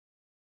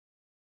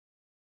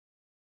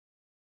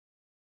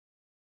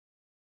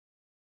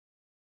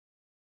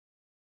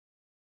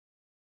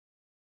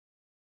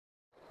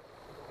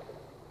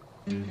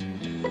Thank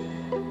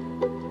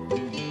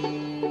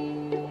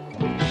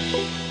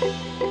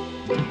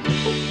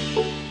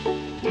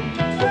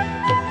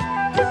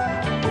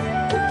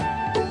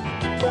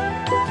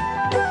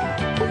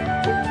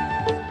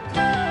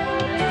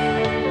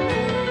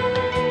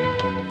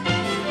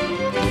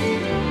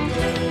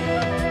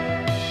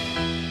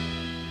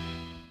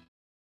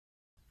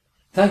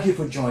you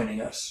for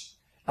joining us.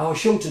 Our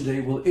show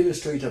today will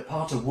illustrate a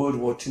part of World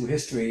War II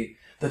history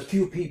that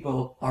few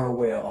people are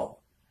aware of.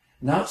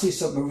 Nazi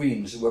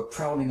submarines were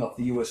prowling off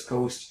the US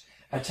coast,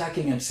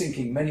 attacking and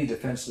sinking many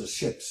defenseless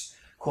ships,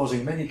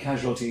 causing many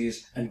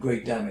casualties and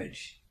great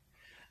damage.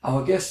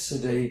 Our guests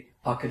today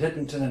are Cadet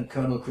Lieutenant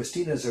Colonel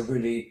Christina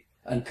Zarrilli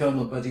and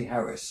Colonel Buddy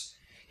Harris.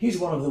 He's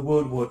one of the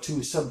World War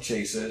II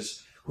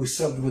sub-chasers who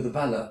served with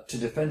valor to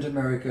defend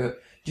America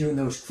during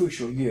those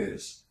crucial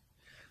years.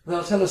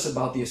 They'll tell us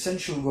about the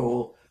essential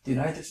role the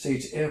United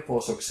States Air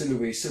Force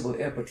Auxiliary Civil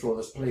Air Patrol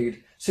has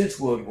played since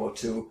World War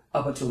II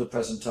up until the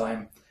present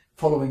time,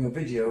 following a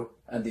video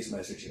and these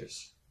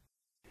messages.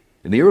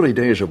 In the early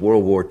days of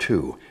World War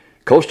II,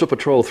 Coastal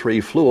Patrol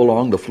 3 flew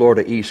along the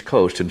Florida East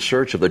Coast in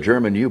search of the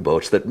German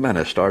U-boats that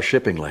menaced our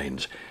shipping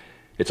lanes.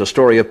 It's a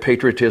story of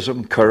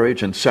patriotism,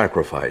 courage, and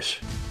sacrifice.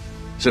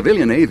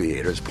 Civilian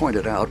aviators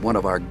pointed out one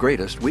of our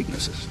greatest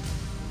weaknesses: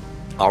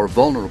 our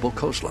vulnerable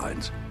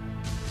coastlines.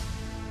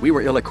 We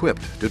were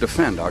ill-equipped to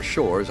defend our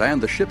shores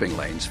and the shipping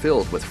lanes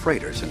filled with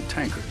freighters and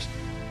tankers.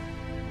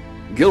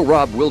 Gil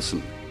Rob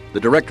Wilson, the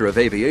director of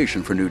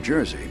aviation for New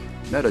Jersey,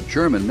 met a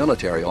German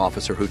military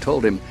officer who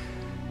told him,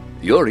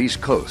 "Your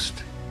East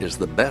Coast is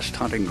the best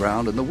hunting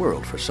ground in the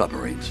world for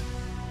submarines."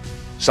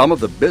 Some of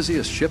the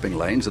busiest shipping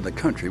lanes in the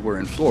country were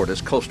in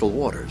Florida's coastal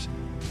waters.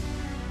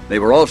 They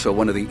were also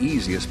one of the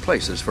easiest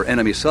places for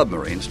enemy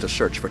submarines to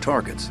search for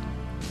targets.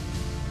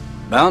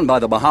 Bound by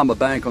the Bahama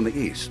Bank on the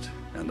east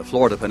and the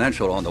Florida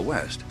Peninsula on the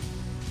west,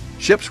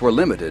 ships were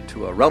limited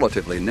to a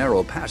relatively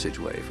narrow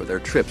passageway for their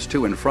trips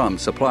to and from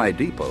supply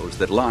depots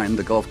that lined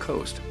the Gulf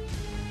Coast.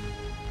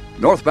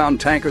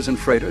 Northbound tankers and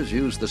freighters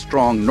used the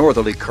strong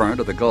northerly current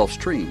of the Gulf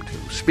Stream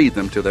to speed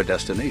them to their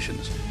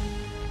destinations.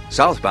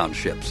 Southbound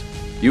ships,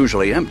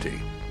 usually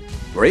empty,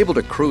 were able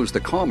to cruise the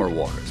calmer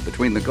waters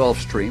between the Gulf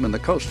Stream and the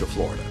coast of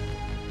Florida.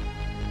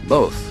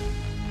 Both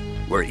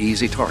were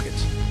easy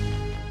targets.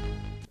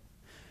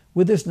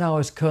 With us now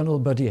is Colonel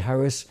Buddy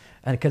Harris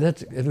and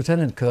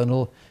Lieutenant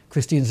Colonel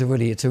Christina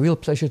Zarrilli. It's a real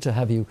pleasure to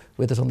have you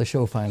with us on the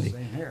show finally.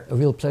 Same here. A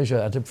real pleasure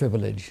and a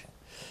privilege.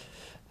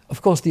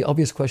 Of course, the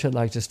obvious question I'd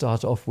like to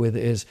start off with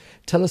is,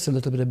 tell us a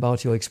little bit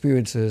about your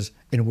experiences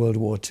in World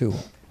War II.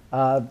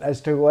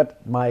 As to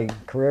what my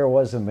career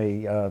was in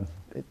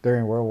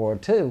during World War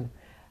II,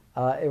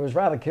 it was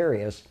rather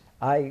curious.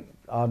 I,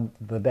 on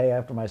the day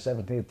after my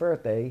 17th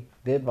birthday,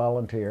 did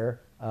volunteer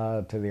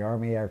to the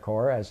Army Air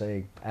Corps as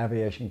an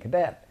aviation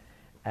cadet.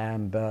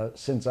 And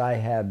since I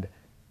had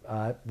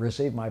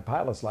received my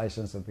pilot's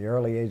license at the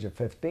early age of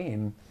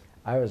 15,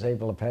 I was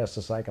able to pass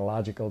the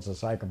psychologicals, the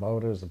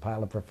psychomotors, the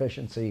pilot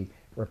proficiency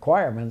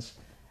requirements,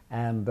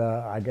 and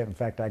in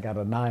fact, I got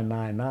a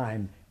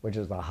 999, which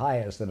is the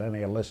highest that any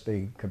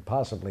enlistee could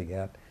possibly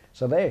get.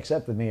 So they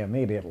accepted me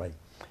immediately.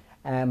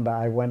 And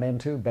I went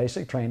into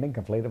basic training,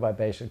 completed my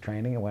basic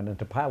training, and went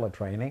into pilot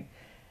training.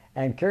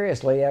 And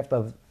curiously,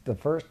 after the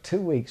first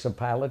 2 weeks of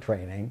pilot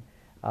training,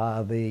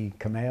 the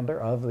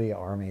commander of the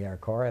Army Air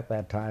Corps at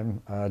that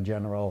time,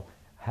 General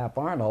Hap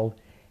Arnold,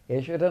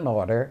 issued an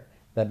order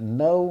that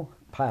no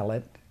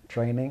pilot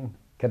training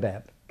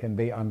cadet can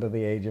be under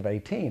the age of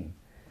 18.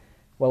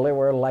 Well, there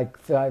were like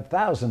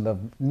 5,000 of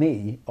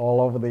me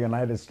all over the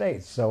United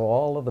States, so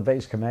all of the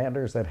base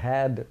commanders that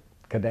had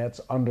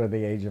cadets under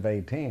the age of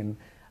 18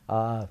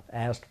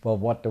 asked, well,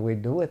 what do we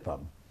do with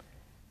them?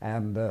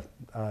 And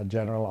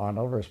General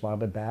Arnold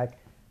responded back,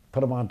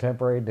 put them on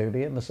temporary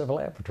duty in the Civil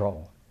Air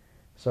Patrol.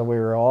 So we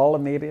were all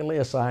immediately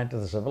assigned to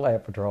the Civil Air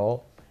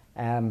Patrol,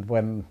 and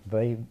when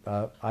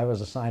I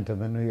was assigned to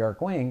the New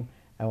York wing,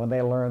 and when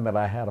they learned that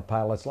I had a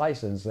pilot's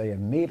license, they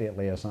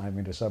immediately assigned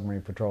me to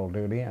submarine patrol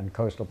duty and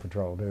coastal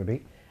patrol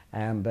duty,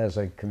 and as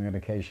a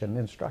communication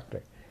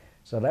instructor.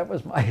 So that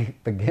was my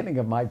beginning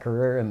of my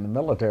career in the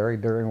military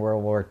during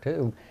World War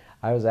II.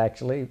 I was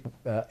actually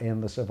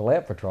in the Civil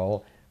Air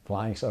Patrol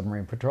flying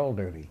submarine patrol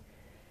duty.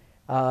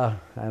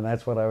 And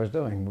that's what I was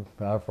doing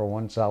for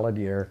 1 solid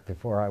year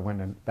before I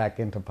went back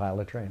into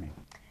pilot training.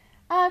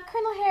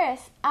 Colonel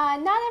Harris,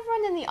 not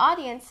everyone in the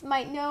audience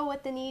might know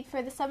what the need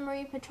for the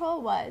submarine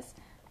patrol was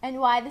and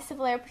why the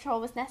Civil Air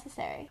Patrol was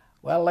necessary.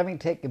 Well, let me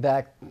take you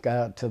back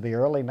to the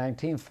early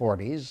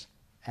 1940s,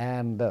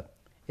 and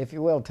if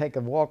you will, take a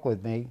walk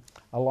with me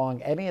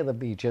along any of the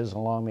beaches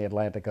along the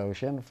Atlantic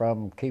Ocean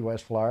from Key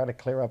West, Florida,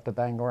 clear up to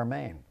Bangor,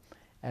 Maine.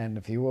 And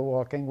if you were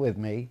walking with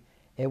me,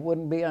 it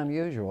wouldn't be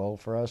unusual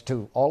for us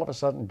to all of a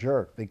sudden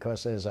jerk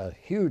because there's a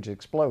huge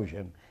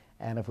explosion,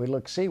 and if we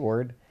look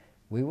seaward,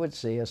 we would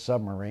see a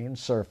submarine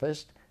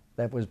surfaced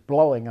that was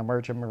blowing a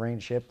merchant marine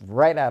ship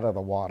right out of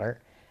the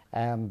water,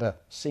 and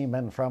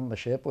seamen from the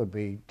ship would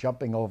be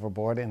jumping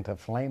overboard into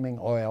flaming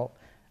oil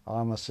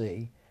on the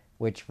sea,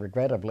 which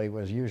regrettably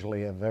was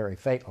usually a very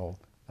fatal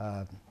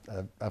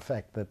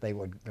effect that they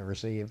would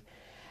receive.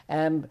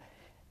 And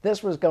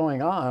this was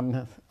going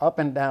on up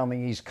and down the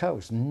East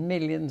Coast.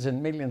 Millions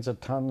and millions of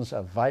tons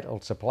of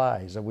vital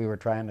supplies that we were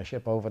trying to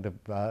ship over to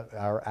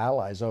our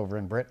allies over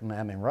in Britain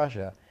and in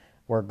Russia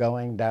were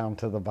going down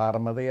to the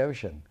bottom of the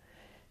ocean.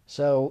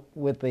 So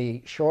with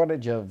the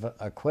shortage of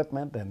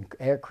equipment and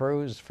air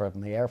crews from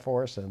the Air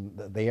Force and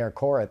the Air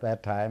Corps at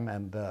that time,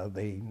 and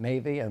the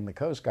Navy and the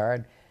Coast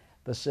Guard,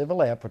 the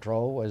Civil Air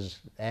Patrol was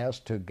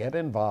asked to get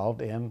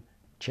involved in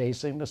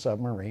chasing the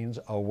submarines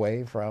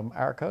away from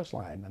our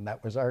coastline, and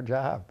that was our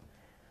job.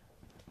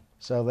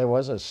 So there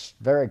was a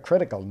very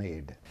critical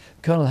need.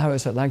 Colonel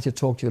Harris, I'd like to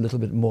talk to you a little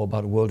bit more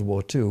about World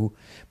War II,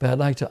 but I'd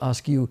like to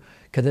ask you,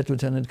 Cadet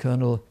Lieutenant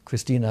Colonel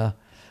Christina,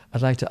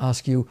 I'd like to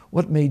ask you,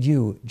 what made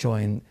you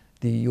join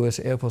the U.S.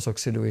 Air Force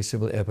Auxiliary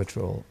Civil Air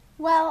Patrol?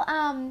 Well,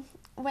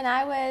 when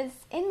I was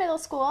in middle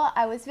school,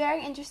 I was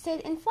very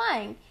interested in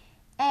flying.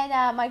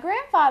 And my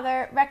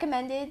grandfather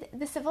recommended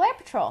the Civil Air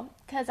Patrol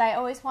because I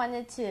always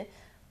wanted to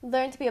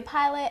learn to be a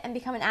pilot and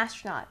become an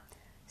astronaut.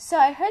 So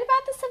I heard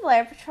about the Civil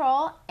Air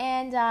Patrol,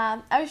 and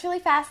I was really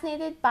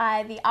fascinated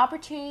by the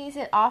opportunities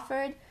it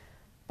offered,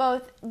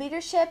 both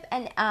leadership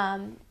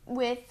and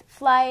with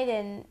flight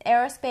and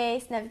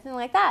aerospace and everything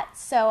like that.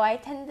 So I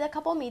attended a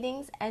couple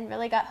meetings and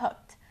really got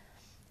hooked.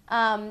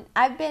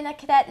 I've been a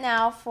cadet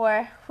now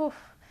for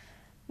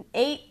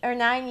 8 or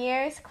 9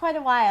 years, quite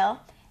a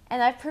while,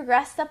 and I've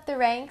progressed up the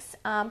ranks,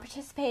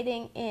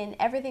 participating in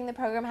everything the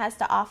program has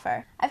to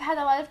offer. I've had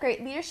a lot of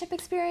great leadership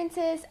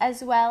experiences,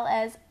 as well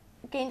as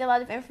gained a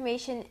lot of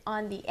information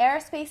on the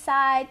aerospace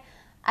side.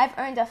 I've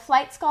earned a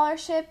flight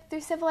scholarship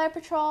through Civil Air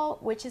Patrol,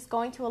 which is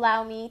going to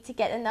allow me to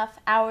get enough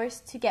hours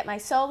to get my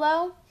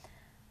solo,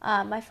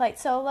 my flight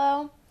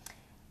solo.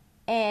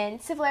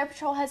 And Civil Air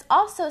Patrol has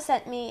also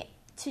sent me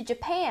to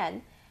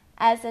Japan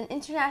as an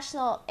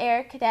International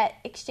Air Cadet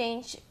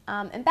Exchange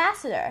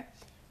ambassador.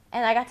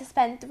 And I got to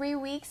spend 3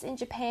 weeks in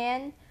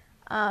Japan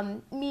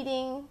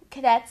meeting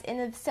cadets in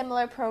a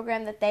similar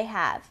program that they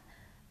have.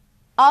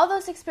 All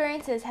those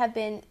experiences have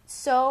been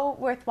so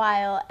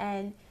worthwhile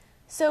and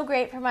so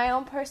great for my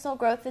own personal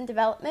growth and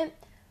development.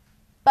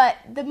 But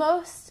the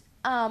most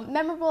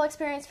memorable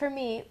experience for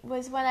me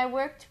was when I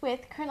worked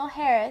with Colonel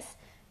Harris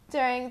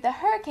during the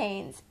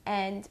hurricanes.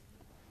 And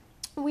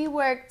we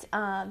worked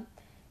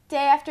day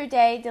after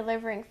day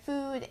delivering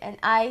food and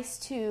ice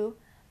to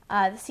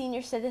the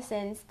senior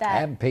citizens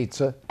and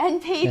pizza to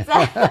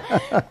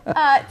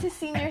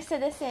senior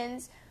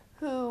citizens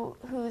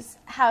whose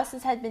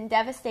houses had been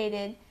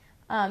devastated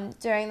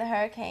during the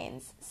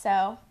hurricanes.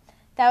 So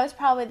that was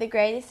probably the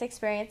greatest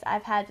experience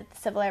I've had with the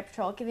Civil Air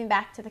Patrol, giving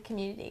back to the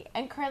community.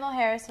 And Colonel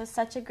Harris was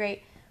such a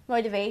great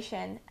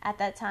motivation at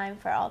that time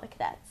for all the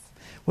cadets.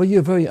 Well,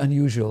 you're very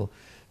unusual,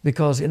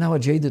 because in our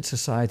jaded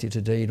society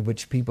today, in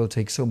which people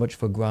take so much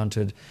for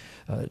granted,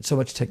 so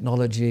much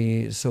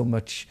technology, so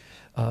much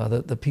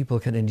that people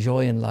can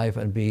enjoy in life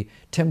and be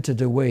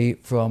tempted away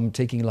from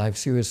taking life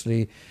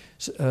seriously.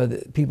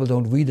 People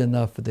don't read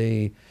enough.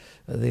 They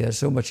are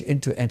so much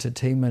into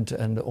entertainment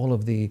and all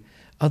of the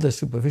other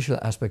superficial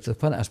aspects, the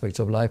fun aspects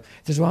of life.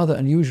 It is rather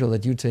unusual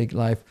that you take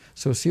life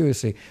so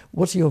seriously.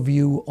 What's your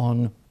view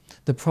on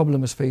the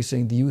problems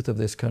facing the youth of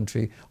this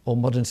country or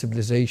modern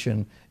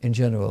civilization in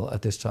general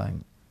at this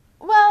time?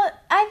 Well,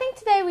 I think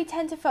today we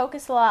tend to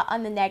focus a lot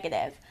on the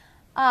negative.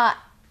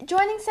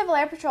 Joining Civil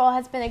Air Patrol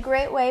has been a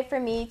great way for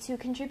me to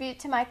contribute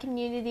to my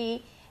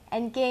community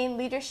and gain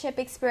leadership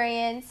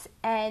experience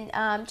and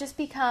just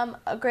become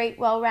a great,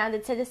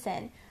 well-rounded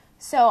citizen.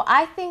 So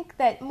I think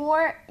that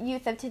more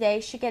youth of today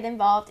should get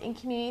involved in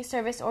community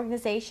service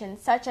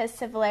organizations such as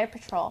Civil Air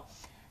Patrol,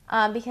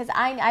 because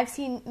I've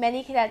seen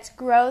many cadets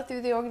grow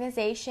through the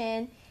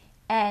organization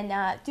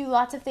and do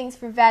lots of things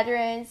for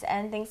veterans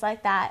and things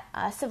like that.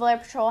 Civil Air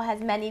Patrol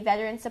has many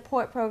veteran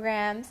support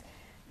programs.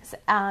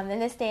 In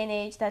this day and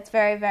age, that's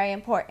very, very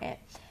important.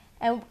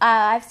 And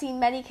I've seen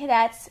many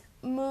cadets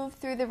move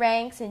through the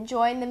ranks and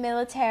join the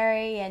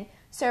military and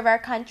serve our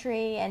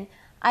country. And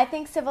I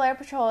think Civil Air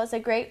Patrol is a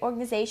great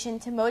organization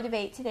to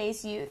motivate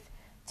today's youth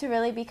to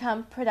really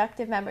become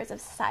productive members of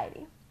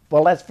society.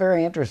 Well, that's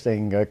very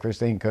interesting,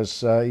 Christine,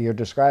 because you're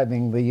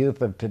describing the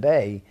youth of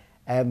today,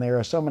 and there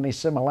are so many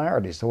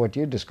similarities to what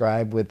you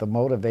described with the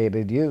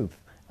motivated youth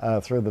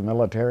through the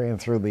military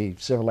and through the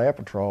Civil Air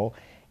Patrol.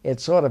 It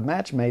sort of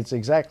matchmates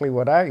exactly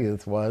what our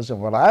youth was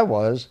and what I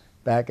was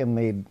back in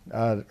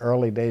the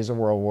early days of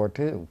World War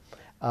II.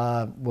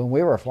 When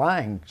we were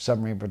flying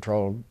submarine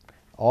patrol,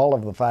 all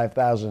of the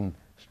 5,000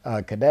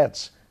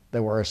 cadets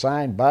that were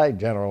assigned by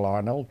General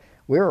Arnold,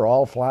 we were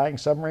all flying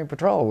submarine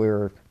patrol. We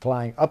were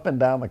flying up and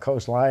down the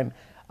coastline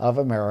of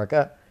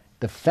America,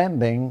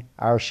 defending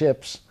our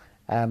ships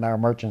and our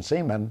merchant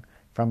seamen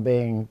from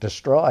being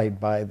destroyed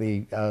by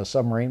the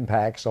submarine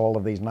packs, all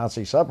of these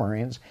Nazi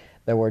submarines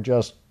that were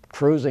just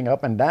cruising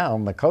up and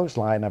down the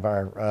coastline of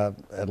our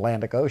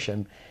Atlantic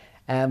Ocean.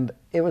 And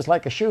it was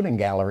like a shooting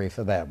gallery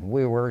for them.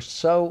 We were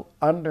so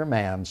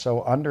undermanned,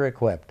 so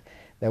under-equipped,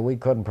 that we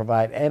couldn't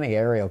provide any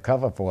aerial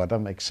cover for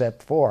them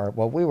except for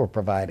what we were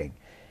providing.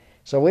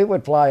 So we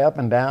would fly up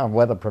and down,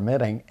 weather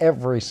permitting,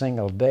 every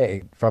single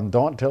day from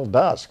dawn till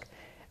dusk,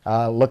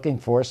 looking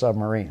for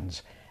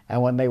submarines.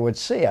 And when they would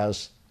see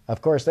us,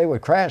 of course, they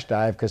would crash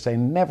dive because they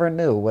never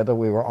knew whether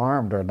we were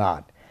armed or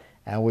not.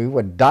 And we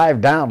would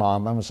dive down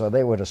on them, so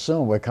they would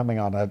assume we're coming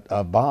on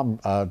a bomb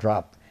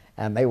drop,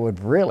 and they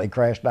would really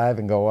crash dive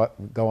and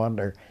go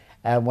under.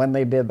 And when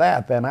they did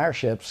that, then our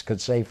ships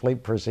could safely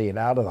proceed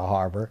out of the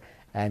harbor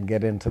and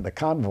get into the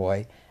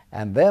convoy.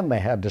 And then they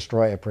had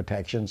destroyer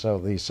protection, so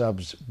these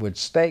subs would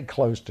stay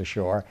close to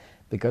shore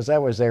because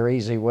that was their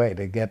easy way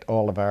to get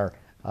all of our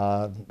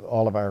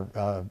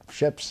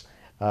ships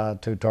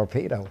to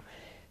torpedo.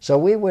 So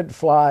we would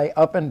fly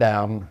up and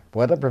down,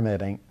 weather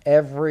permitting,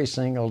 every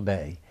single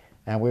day,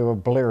 and we were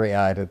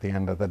bleary-eyed at the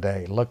end of the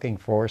day looking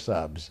for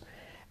subs.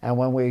 And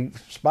when we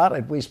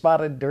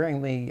spotted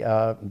during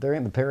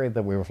the period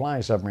that we were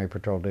flying submarine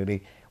patrol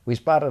duty, we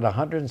spotted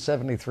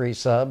 173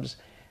 subs.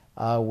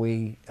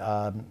 We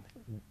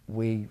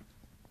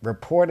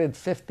reported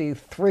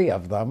 53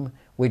 of them.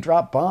 We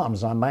dropped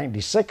bombs on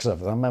 96 of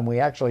them, and we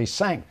actually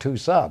sank 2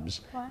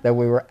 subs that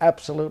we were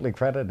absolutely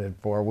credited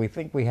for. We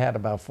think we had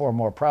about 4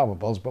 more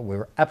probables, but we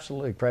were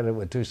absolutely credited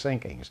with 2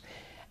 sinkings.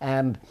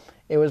 And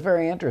it was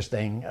very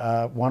interesting.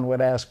 One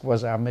would ask,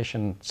 was our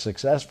mission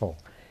successful?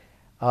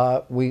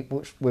 We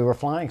were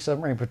flying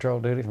submarine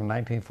patrol duty from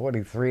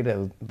 1943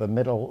 to the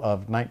middle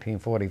of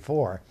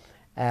 1944.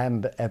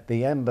 And at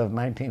the end of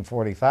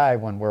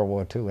 1945, when World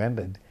War II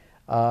ended,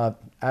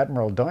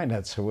 Admiral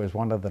Dönitz, who was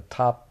one of the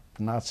top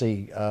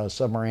Nazi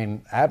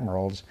submarine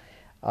admirals,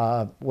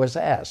 was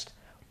asked,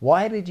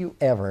 why did you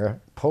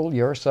ever pull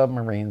your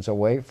submarines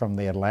away from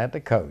the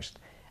Atlantic coast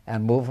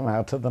and move them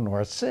out to the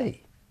North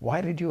Sea?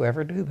 Why did you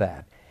ever do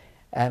that?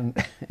 And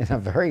in a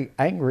very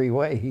angry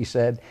way, he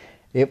said,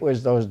 it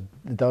was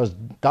those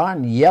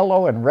darn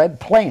yellow and red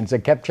planes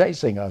that kept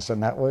chasing us,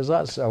 and that was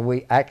us. So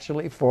we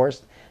actually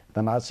forced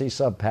the Nazi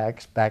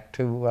subpacks back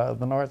to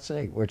the North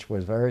Sea, which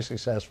was very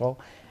successful,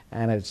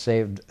 and it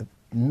saved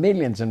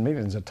millions and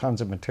millions of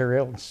tons of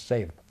material,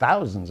 saved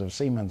thousands of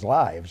seamen's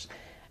lives,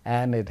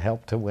 and it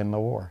helped to win the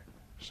war.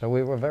 So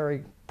we were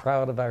very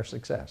proud of our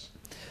success.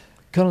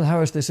 Colonel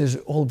Harris, this is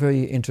all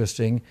very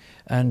interesting,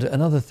 and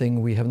another thing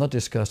we have not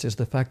discussed is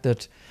the fact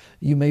that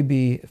you may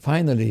be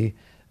finally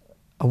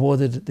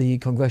awarded the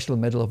Congressional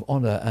Medal of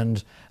Honor,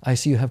 and I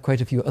see you have quite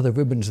a few other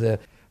ribbons there.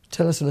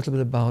 Tell us a little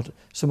bit about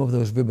some of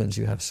those ribbons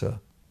you have, sir.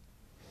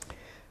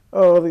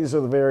 Oh, these are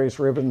the various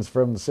ribbons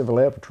from the Civil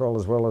Air Patrol,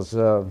 as well as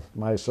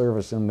my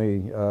service in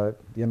the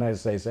United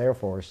States Air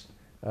Force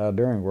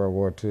during World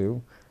War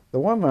II. The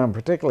one that I'm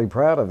particularly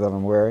proud of that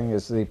I'm wearing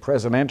is the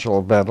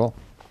Presidential Medal,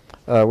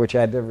 which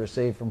I did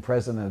receive from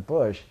President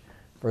Bush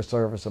for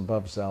service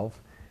above self.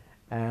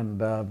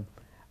 And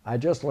I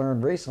just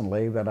learned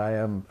recently that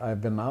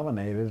I've been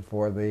nominated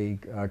for the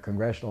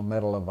Congressional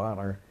Medal of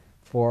Honor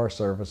for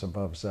service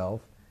above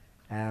self.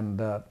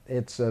 And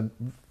it's a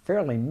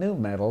fairly new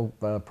medal.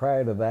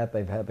 Prior to that,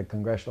 they've had the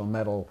Congressional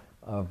Medal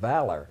of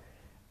Valor.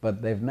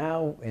 But they've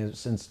now,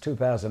 since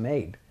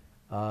 2008,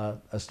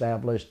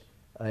 established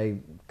a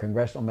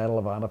Congressional Medal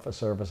of Honor for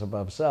service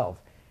above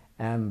self.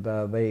 And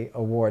they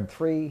award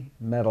 3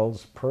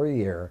 medals per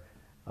year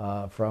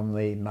from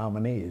the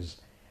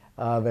nominees.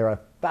 There are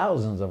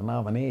thousands of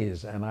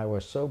nominees, and I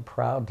was so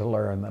proud to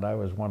learn that I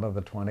was one of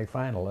the 20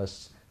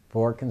 finalists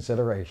for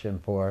consideration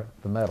for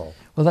the medal.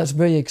 Well, that's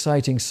very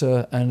exciting,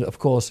 sir, and of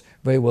course,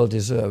 very well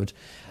deserved.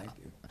 Thank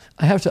you.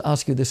 I have to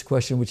ask you this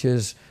question, which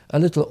is a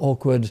little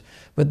awkward,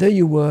 but there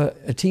you were,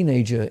 a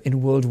teenager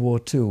in World War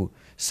II,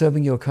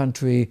 serving your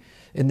country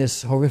in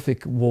this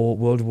horrific war,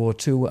 World War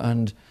II,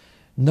 and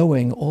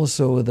knowing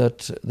also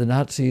that the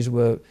Nazis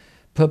were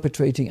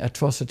perpetrating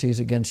atrocities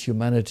against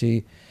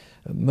humanity,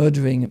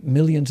 murdering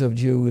millions of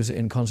Jews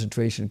in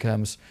concentration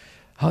camps.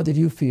 How did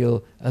you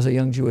feel as a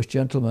young Jewish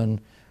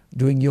gentleman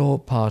doing your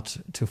part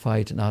to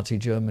fight Nazi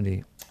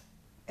Germany?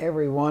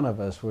 Every one of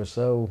us was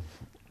so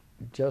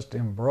just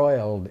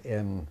embroiled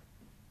in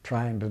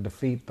trying to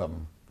defeat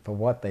them for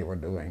what they were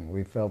doing.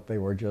 We felt they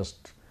were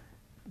just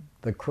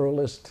the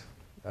cruelest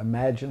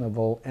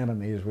imaginable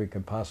enemies we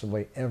could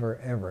possibly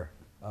ever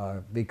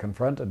be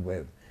confronted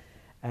with.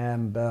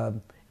 And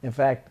in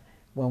fact,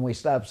 when we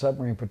stopped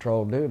submarine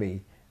patrol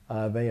duty,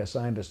 they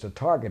assigned us to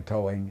target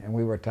towing, and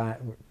we were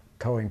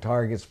towing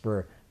targets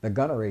for the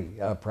gunnery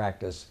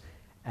practice.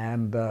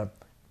 And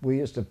we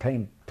used to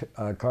paint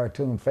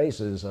cartoon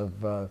faces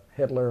of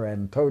Hitler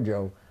and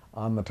Tojo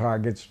on the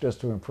targets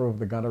just to improve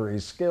the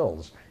gunnery's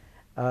skills.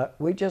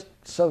 We just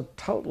so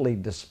totally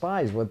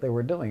despised what they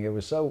were doing. It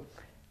was so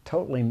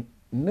totally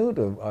new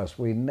to us.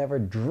 We never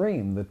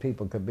dreamed that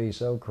people could be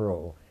so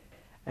cruel.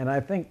 And I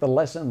think the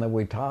lesson that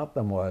we taught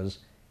them was,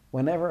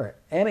 whenever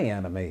any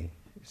enemy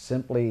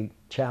simply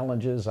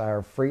challenges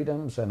our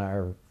freedoms and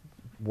our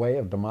way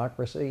of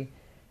democracy,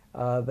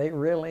 they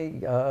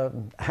really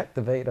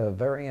activate a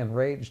very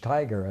enraged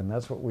tiger, and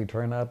that's what we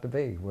turn out to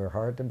be. We're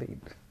hard to beat.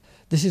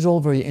 This is all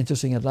very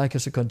interesting. I'd like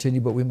us to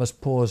continue, but we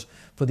must pause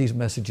for these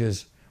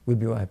messages. We'll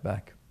be right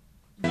back.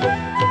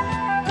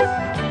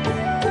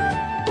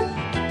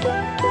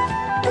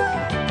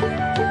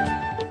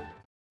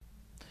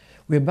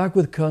 We're back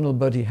with Colonel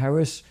Buddy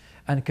Harris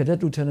and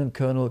Cadet Lieutenant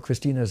Colonel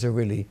Christina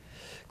Zarrilli.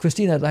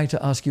 Christina, I'd like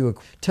to ask you,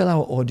 tell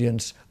our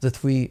audience the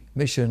three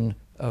mission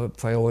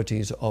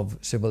priorities of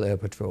Civil Air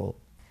Patrol.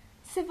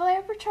 Civil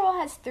Air Patrol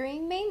has three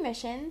main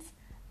missions: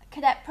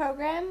 cadet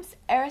programs,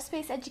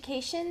 aerospace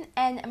education,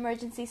 and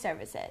emergency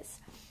services.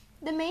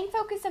 The main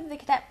focus of the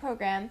cadet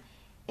program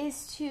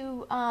is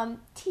to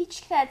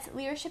teach cadets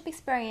leadership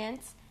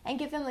experience and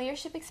give them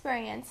leadership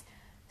experience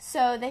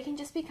so they can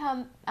just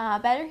become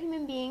better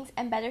human beings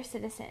and better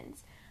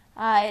citizens.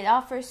 It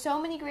offers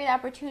so many great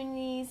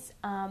opportunities,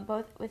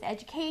 both with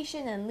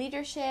education and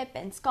leadership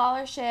and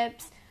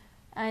scholarships,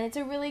 and it's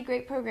a really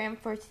great program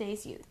for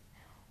today's youth.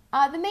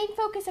 The main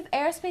focus of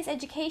aerospace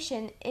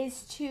education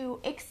is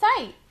to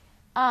excite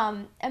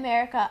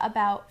America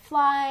about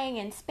flying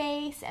and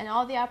space and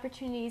all the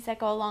opportunities that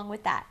go along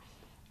with that.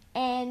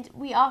 And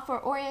we offer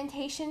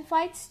orientation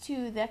flights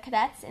to the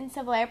cadets in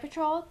Civil Air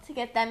Patrol to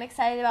get them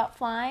excited about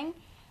flying.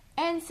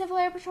 And Civil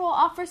Air Patrol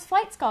offers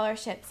flight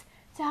scholarships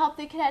to help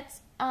the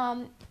cadets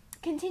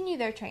continue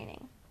their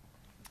training.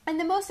 And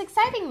the most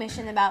exciting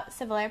mission about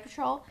Civil Air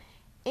Patrol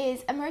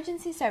is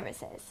emergency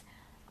services.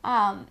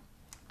 As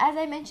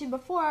I mentioned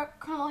before,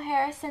 Colonel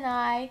Harris and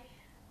I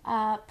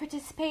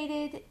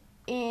participated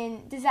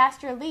in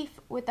disaster relief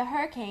with the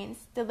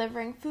hurricanes,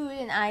 delivering food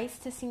and ice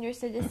to senior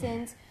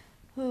citizens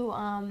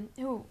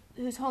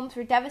whose homes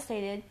were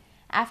devastated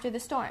after the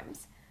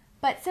storms.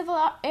 But Civil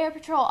Air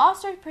Patrol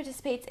also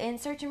participates in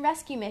search and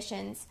rescue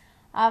missions.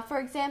 For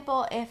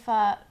example, if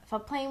a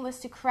plane was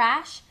to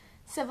crash,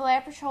 Civil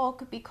Air Patrol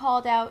could be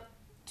called out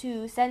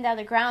to send out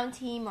a ground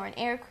team or an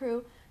air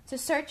crew to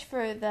search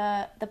for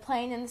the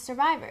plane and the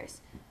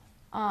survivors,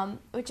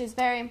 which is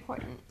very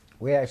important.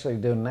 We actually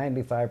do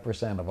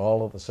 95% of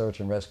all of the search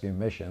and rescue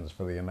missions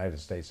for the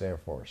United States Air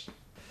Force.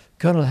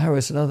 Colonel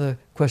Harris, another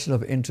question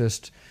of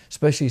interest,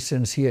 especially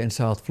since here in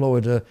South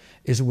Florida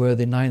is where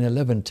the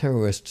 9/11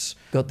 terrorists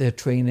got their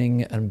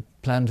training and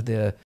planned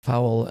their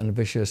foul and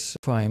vicious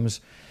crimes.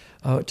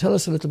 Tell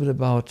us a little bit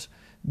about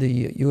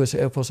the U.S.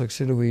 Air Force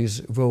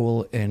Auxiliary's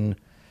role in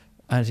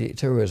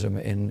anti-terrorism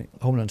in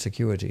Homeland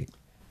Security.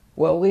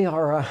 Well, we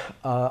are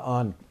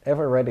on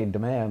ever-ready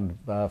demand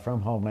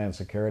from Homeland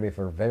Security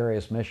for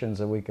various missions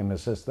that we can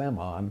assist them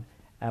on.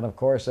 And of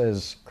course,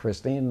 as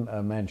Christine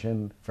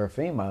mentioned, for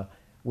FEMA,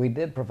 we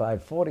did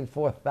provide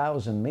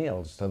 44,000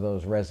 meals to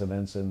those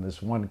residents in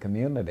this one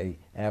community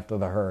after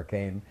the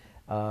hurricane,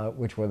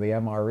 which were the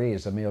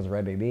MREs, the Meals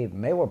Ready to Eat,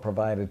 and they were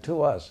provided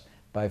to us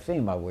by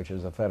FEMA, which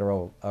is a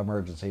Federal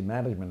Emergency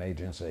Management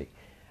Agency.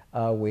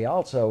 We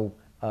also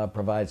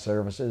provide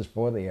services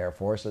for the Air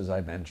Force, as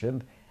I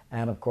mentioned,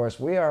 and of course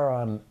we are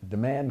on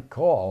demand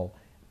call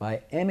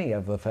by any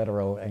of the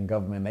federal and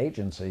government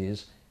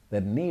agencies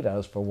that need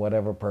us for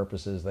whatever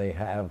purposes they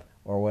have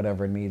or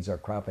whatever needs are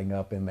cropping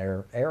up in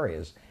their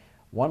areas.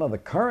 One of the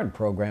current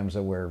programs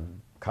that we're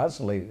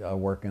constantly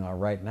working on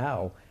right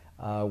now,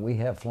 we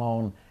have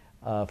flown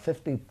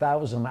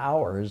 50,000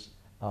 hours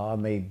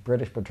on the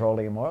British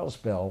petroleum oil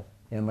spill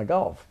in the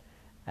Gulf.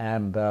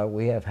 And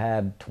we have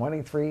had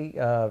 23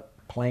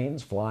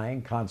 planes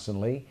flying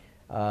constantly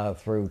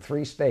through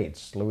 3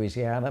 states,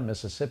 Louisiana,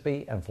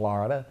 Mississippi, and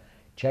Florida,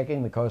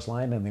 checking the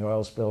coastline and the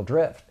oil spill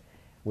drift.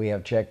 We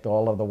have checked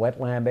all of the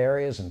wetland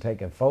areas and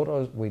taken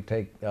photos. We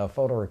take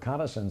photo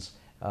reconnaissance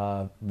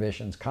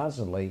missions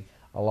constantly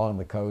along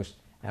the coast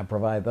and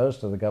provide those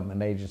to the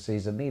government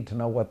agencies that need to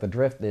know what the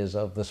drift is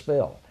of the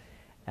spill.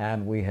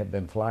 And we have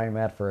been flying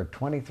that for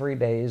 23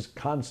 days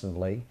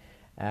constantly,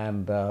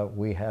 and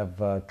we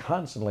have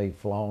constantly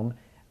flown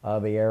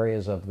the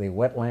areas of the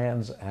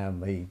wetlands and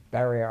the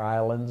barrier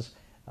islands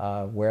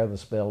where the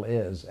spill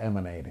is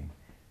emanating.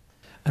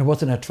 And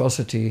what an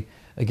atrocity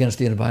against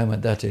the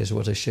environment that is.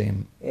 What a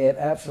shame. It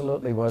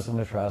absolutely was an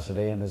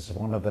atrocity, and it's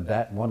one of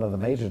the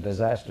major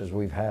disasters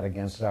we've had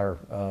against our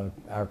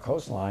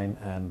coastline,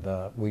 and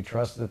we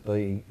trust that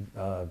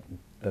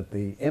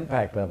the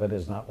impact of it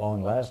is not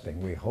long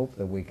lasting. We hope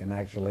that we can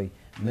actually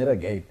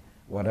mitigate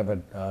whatever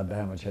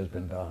damage has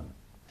been done.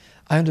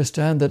 I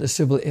understand that a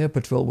Civil Air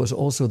Patrol was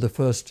also the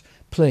first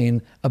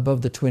plane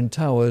above the Twin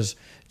Towers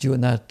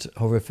during that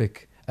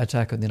horrific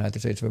attack on the United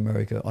States of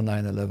America on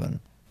 9/11.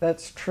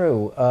 That's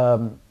true.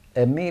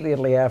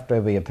 Immediately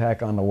after the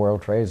attack on the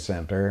World Trade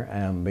Center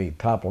and the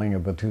toppling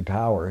of the 2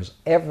 towers,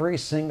 every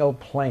single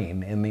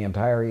plane in the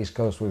entire East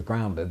Coast was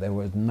grounded. There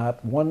was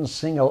not one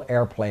single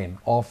airplane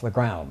off the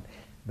ground.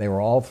 They were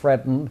all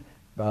threatened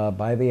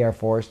by the Air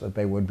Force that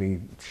they would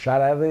be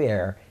shot out of the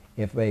air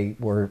if they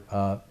were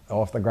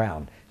off the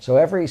ground. So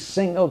every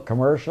single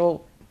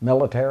commercial,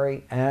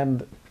 military,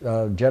 and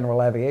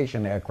general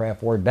aviation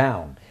aircraft were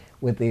down,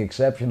 with the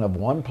exception of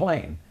one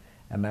plane,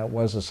 and that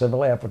was a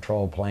Civil Air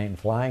Patrol plane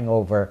flying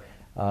over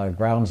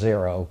Ground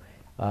Zero,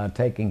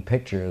 taking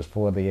pictures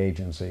for the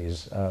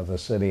agencies, the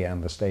city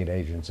and the state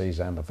agencies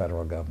and the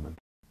federal government.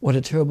 What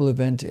a terrible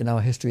event in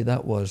our history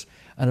that was.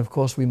 And of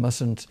course we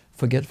mustn't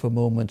forget for a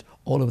moment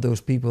all of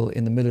those people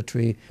in the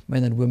military,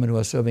 men and women who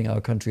are serving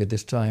our country at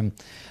this time.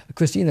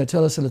 Christina,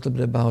 tell us a little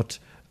bit about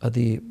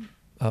the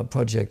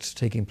projects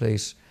taking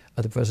place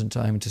at the present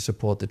time to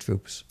support the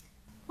troops?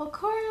 Well,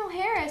 Colonel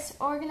Harris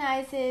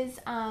organizes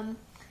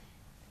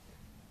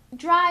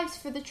drives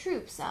for the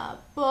troops,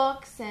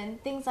 books and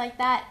things like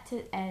that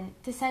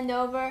to send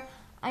over.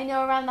 I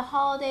know around the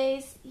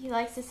holidays he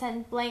likes to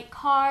send blank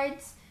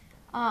cards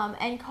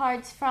and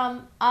cards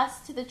from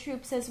us to the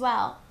troops as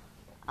well.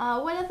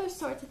 What other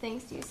sorts of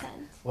things do you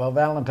send? Well,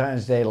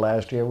 Valentine's Day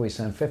last year we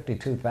sent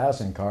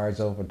 52,000 cards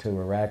over to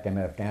Iraq and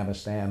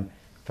Afghanistan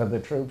for the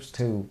troops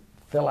to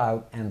fill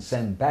out and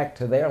send back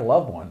to their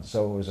loved ones.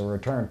 So it was a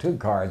return to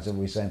cards that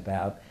we sent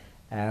out,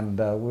 and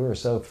we were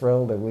so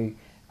thrilled that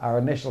our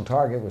initial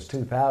target was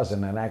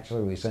 2,000, and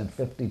actually we sent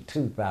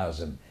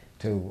 52,000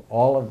 to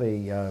all of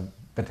the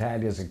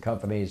battalions and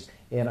companies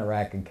in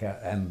Iraq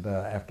and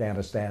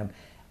Afghanistan,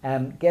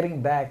 and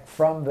getting back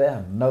from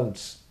them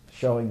notes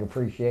showing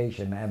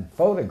appreciation and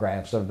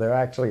photographs of they're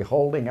actually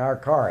holding our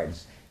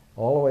cards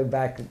all the way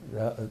back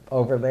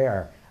over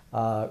there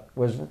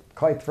was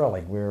quite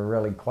thrilling. We were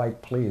really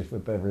quite pleased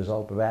with the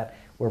result of that.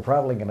 We're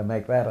probably going to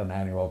make that an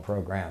annual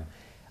program.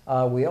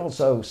 We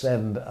also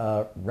send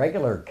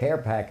regular care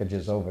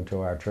packages over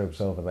to our troops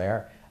over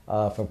there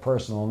for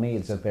personal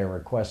needs that they're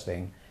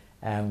requesting,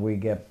 and we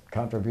get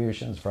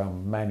contributions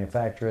from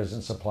manufacturers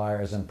and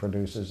suppliers and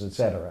producers,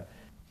 etc.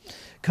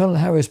 Colonel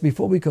Harris,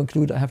 before we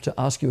conclude, I have to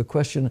ask you a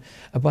question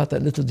about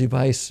that little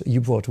device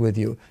you brought with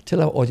you.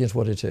 Tell our audience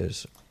what it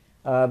is.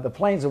 The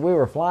planes that we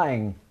were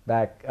flying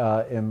back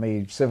in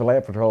the Civil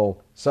Air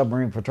Patrol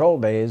submarine patrol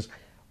days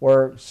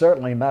were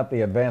certainly not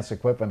the advanced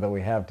equipment that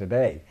we have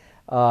today,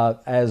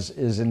 as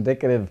is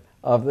indicative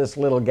of this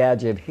little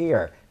gadget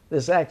here.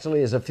 This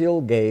actually is a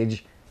fuel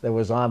gauge that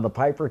was on the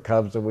Piper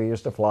Cubs that we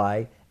used to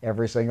fly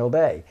every single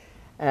day.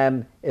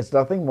 And it's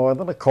nothing more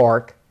than a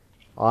cork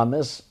on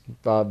this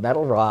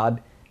metal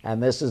rod,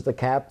 and this is the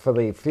cap for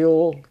the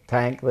fuel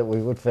tank that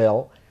we would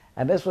fill.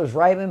 And this was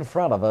right in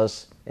front of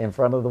us, in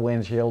front of the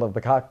windshield of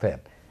the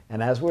cockpit.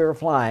 And as we were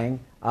flying,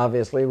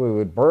 obviously we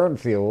would burn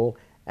fuel,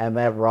 and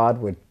that rod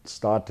would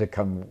start to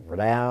come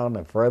down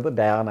and further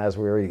down as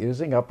we were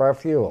using up our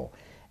fuel.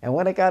 And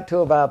when it got to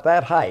about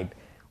that height,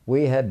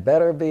 we had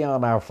better be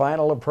on our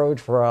final approach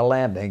for our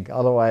landing,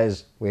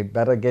 otherwise we'd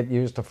better get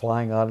used to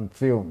flying on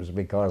fumes,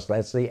 because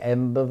that's the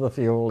end of the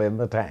fuel in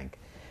the tank.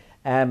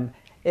 And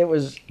it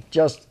was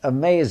just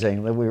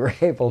amazing that we were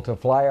able to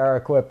fly our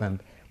equipment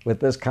with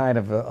this kind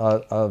of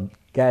a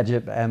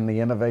gadget and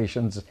the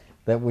innovations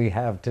that we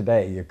have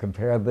today. You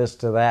compare this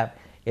to that,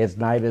 it's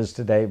night as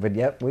today, but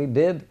yet we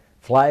did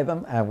fly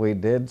them and we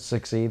did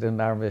succeed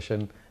in our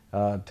mission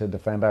to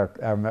defend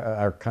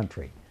our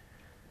country.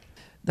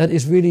 That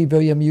is really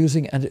very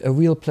amusing and a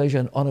real pleasure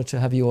and honor to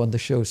have you on the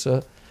show,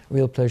 sir.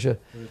 Real pleasure.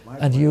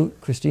 And you,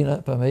 Christina,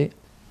 if I may.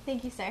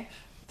 Thank you, sir.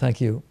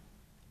 Thank you.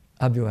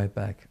 I'll be right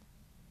back.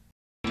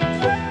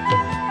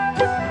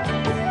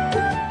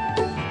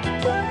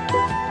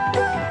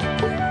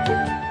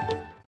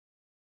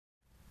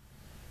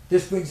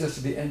 This brings us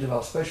to the end of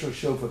our special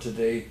show for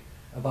today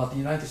about the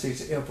United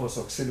States Air Force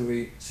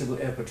Auxiliary Civil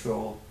Air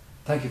Patrol.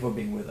 Thank you for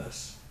being with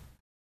us.